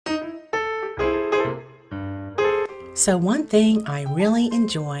So one thing I really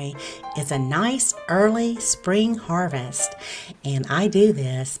enjoy is a nice early spring harvest, and I do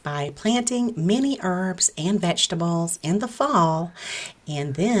this by planting many herbs and vegetables in the fall,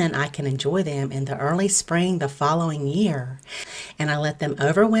 and then I can enjoy them in the early spring the following year. And I let them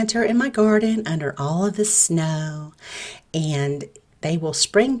overwinter in my garden under all of the snow, and they will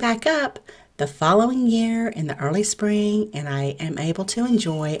spring back up the following year in the early spring, and I am able to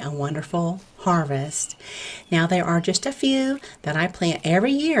enjoy a wonderful harvest. Now there are just a few that I plant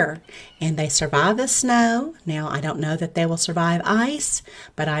every year, and they survive the snow. Now I don't know that they will survive ice,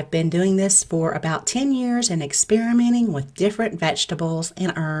 but I've been doing this for about 10 years and experimenting with different vegetables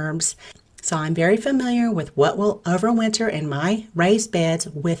and herbs. So I'm very familiar with what will overwinter in my raised beds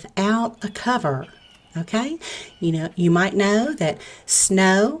without a cover. Okay, you might know that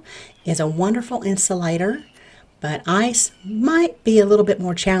snow is a wonderful insulator, but ice might be a little bit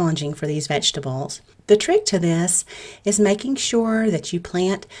more challenging for these vegetables. The trick to this is making sure that you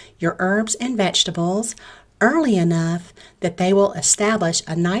plant your herbs and vegetables early enough that they will establish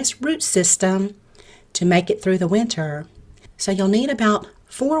a nice root system to make it through the winter. So you'll need about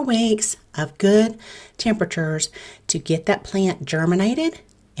 4 weeks of good temperatures to get that plant germinated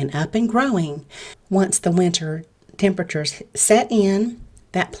and up and growing. Once the winter temperatures set in,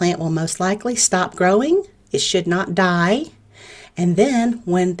 that plant will most likely stop growing. It should not die. And then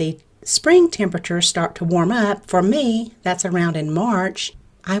when the spring temperatures start to warm up, for me, that's around in March,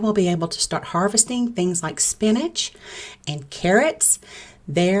 I will be able to start harvesting things like spinach and carrots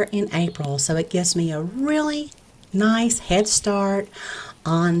there in April. So it gives me a really nice head start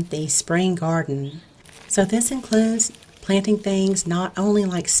on the spring garden. So this includes planting things not only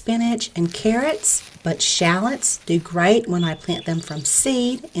like spinach and carrots, but shallots do great when I plant them from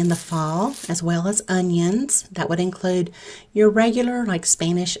seed in the fall, as well as onions. That would include your regular like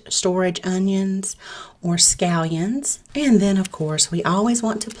Spanish storage onions or scallions. And then of course we always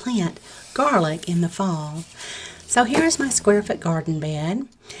want to plant garlic in the fall. So here's my square foot garden bed,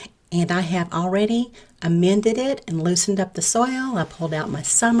 and I have already amended it and loosened up the soil. I pulled out my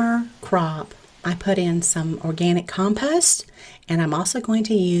summer crop. I put in some organic compost, and I'm also going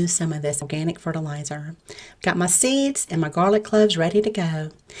to use some of this organic fertilizer. Got my seeds and my garlic cloves ready to go.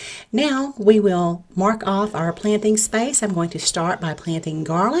 Now we will mark off our planting space. I'm going to start by planting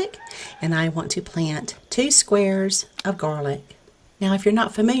garlic, and I want to plant 2 squares of garlic. Now if you're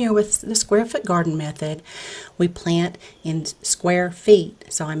not familiar with the square foot garden method, we plant in square feet.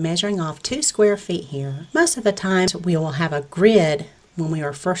 So I'm measuring off 2 square feet here. Most of the time we will have a grid when we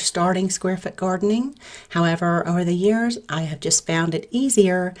were first starting square foot gardening. However, over the years, I have just found it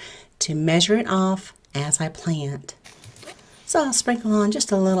easier to measure it off as I plant. So I'll sprinkle on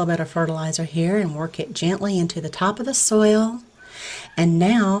just a little bit of fertilizer here and work it gently into the top of the soil. And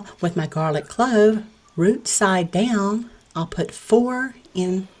now with my garlic clove, root side down, I'll put 4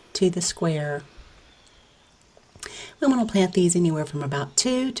 into the square. We want to plant these anywhere from about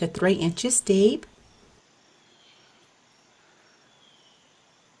 2 to 3 inches deep.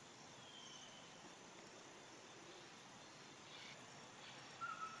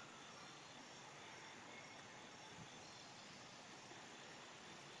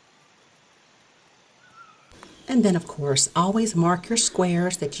 And then, of course, always mark your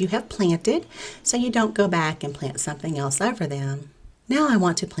squares that you have planted so you don't go back and plant something else over them. Now I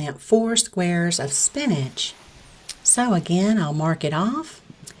want to plant 4 squares of spinach. So again, I'll mark it off.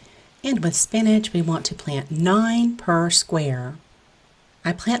 And with spinach, we want to plant 9 per square.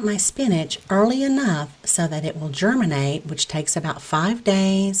 I plant my spinach early enough so that it will germinate, which takes about 5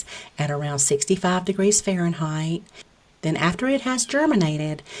 days at around 65 degrees Fahrenheit. Then after it has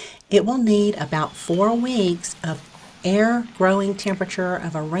germinated, it will need about 4 weeks of air growing temperature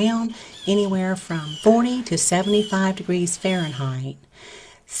of around anywhere from 40 to 75 degrees Fahrenheit.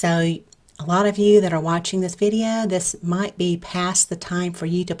 So a lot of you that are watching this video, this might be past the time for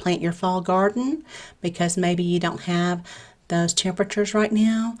you to plant your fall garden because maybe you don't have those temperatures right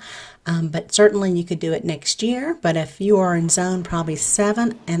now. But certainly you could do it next year. But if you are in zone probably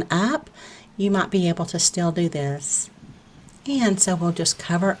 7 and up, you might be able to still do this. And so we'll just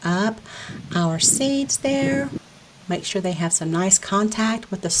cover up our seeds there, make sure they have some nice contact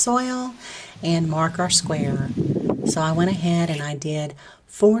with the soil, and mark our square. So I went ahead and I did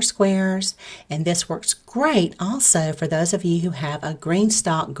 4 squares, and this works great also for those of you who have a green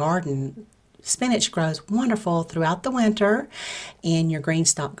stalk garden. Spinach grows wonderful throughout the winter in your green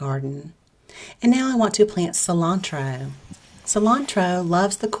stalk garden. And now I want to plant cilantro. Cilantro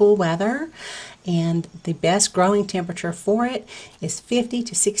loves the cool weather, and the best growing temperature for it is 50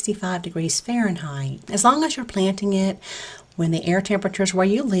 to 65 degrees Fahrenheit. As long as you're planting it when the air temperatures where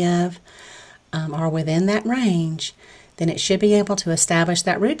you live are within that range, then it should be able to establish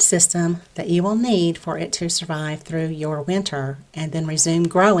that root system that you will need for it to survive through your winter and then resume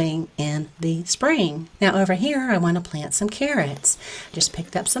growing in the spring. Now over here I want to plant some carrots. Just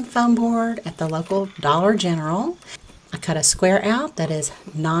picked up some foam board at the local Dollar General. I cut a square out that is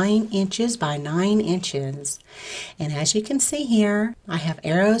 9 inches by 9 inches. And as you can see here, I have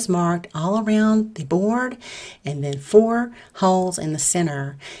arrows marked all around the board and then 4 holes in the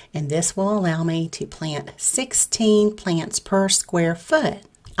center. And this will allow me to plant 16 plants per square foot.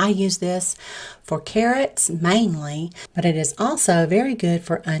 I use this for carrots mainly, but it is also very good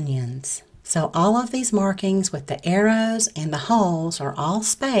for onions. So all of these markings with the arrows and the holes are all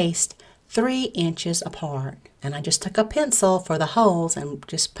spaced 3 inches apart. And I just took a pencil for the holes and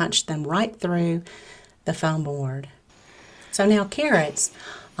just punched them right through the foam board. So now carrots,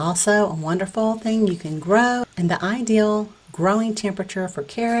 also a wonderful thing you can grow, and the ideal growing temperature for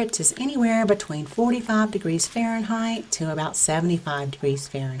carrots is anywhere between 45 degrees Fahrenheit to about 75 degrees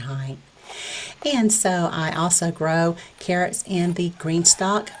Fahrenheit. And so I also grow carrots in the green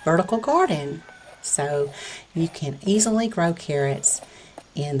stock vertical garden. So you can easily grow carrots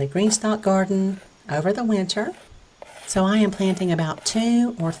in the green stock garden over the winter. So I am planting about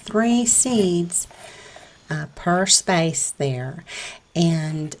 2 or 3 seeds per space there,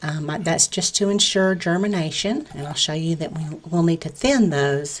 and that's just to ensure germination, and I'll show you that we'll need to thin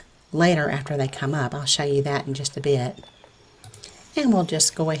those later after they come up. I'll show you that in just a bit. And we'll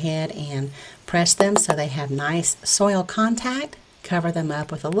just go ahead and press them so they have nice soil contact. Cover them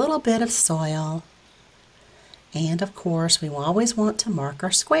up with a little bit of soil, and of course we will always want to mark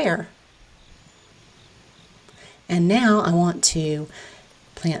our square. And now I want to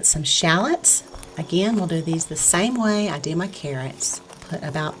plant some shallots. Again, we'll do these the same way I do my carrots. Put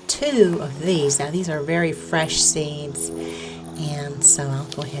about 2 of these. Now these are very fresh seeds, and so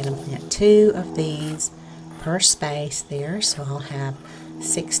I'll go ahead and plant 2 of these per space there. So I'll have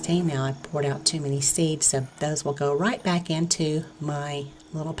 16. Now I poured out too many seeds, so those will go right back into my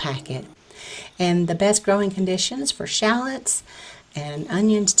little packet. And the best growing conditions for shallots and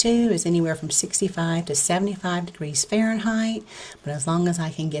onions too is anywhere from 65 to 75 degrees Fahrenheit, but as long as I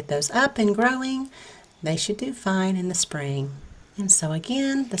can get those up and growing, they should do fine in the spring. And so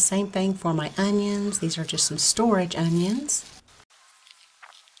again, the same thing for my onions. These are just some storage onions.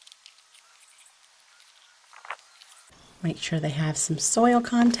 Make sure they have some soil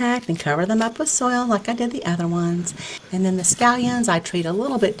contact and cover them up with soil like I did the other ones. And then the scallions I treat a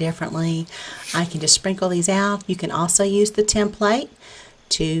little bit differently. I can just sprinkle these out. You can also use the template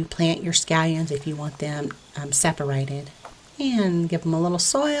to plant your scallions if you want them separated. And give them a little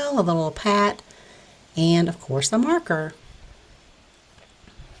soil, a little pat, and of course a marker.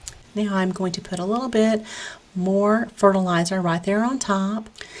 Now I'm going to put a little bit more fertilizer right there on top,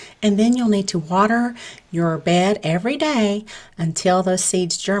 and then you'll need to water your bed every day until those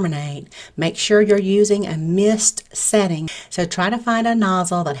seeds germinate. Make sure you're using a mist setting, so try to find a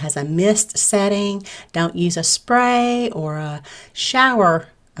nozzle that has a mist setting. Don't use a spray or a shower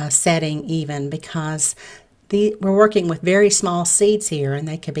setting even, because we're working with very small seeds here, and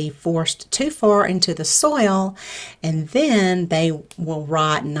they could be forced too far into the soil, and then they will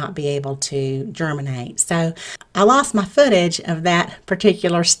rot and not be able to germinate. So I lost my footage of that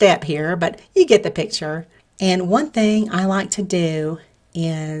particular step here, but you get the picture. And one thing I like to do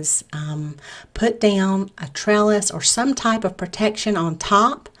is put down a trellis or some type of protection on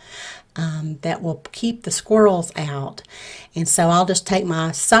top that will keep the squirrels out. And so I'll just take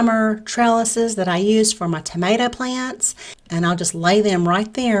my summer trellises that I use for my tomato plants, and I'll just lay them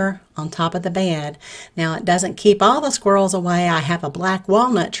right there on top of the bed. Now it doesn't keep all the squirrels away. I have a black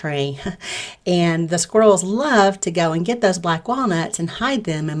walnut tree and the squirrels love to go and get those black walnuts and hide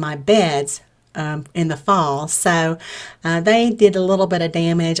them in my beds in the fall. So they did a little bit of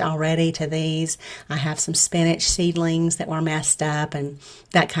damage already to these. I have some spinach seedlings that were messed up and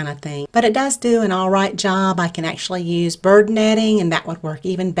that kind of thing. But it does do an all right job. I can actually use bird netting, and that would work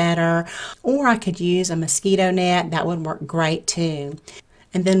even better. Or I could use a mosquito net. That would work great too.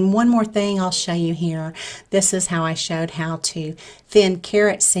 And then one more thing I'll show you here. This is how I showed how to thin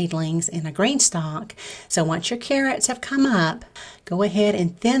carrot seedlings in a green stalk. So once your carrots have come up, go ahead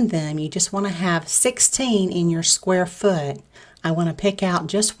and thin them. You just want to have 16 in your square foot. I want to pick out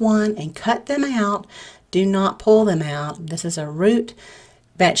just one and cut them out. Do not pull them out. This is a root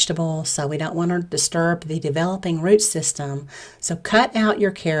vegetables, so we don't want to disturb the developing root system. So cut out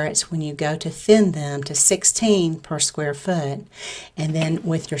your carrots when you go to thin them to 16 per square foot. And then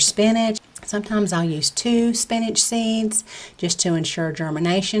with your spinach, sometimes I'll use 2 spinach seeds just to ensure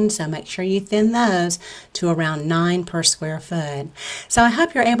germination, so make sure you thin those to around 9 per square foot. So I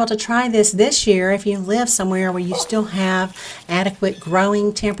hope you're able to try this year if you live somewhere where you still have adequate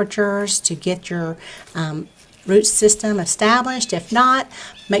growing temperatures to get your root system established. If not,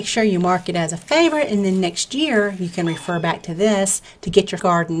 make sure you mark it as a favorite, and then next year you can refer back to this to get your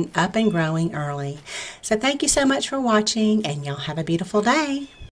garden up and growing early. So thank you so much for watching, and y'all have a beautiful day.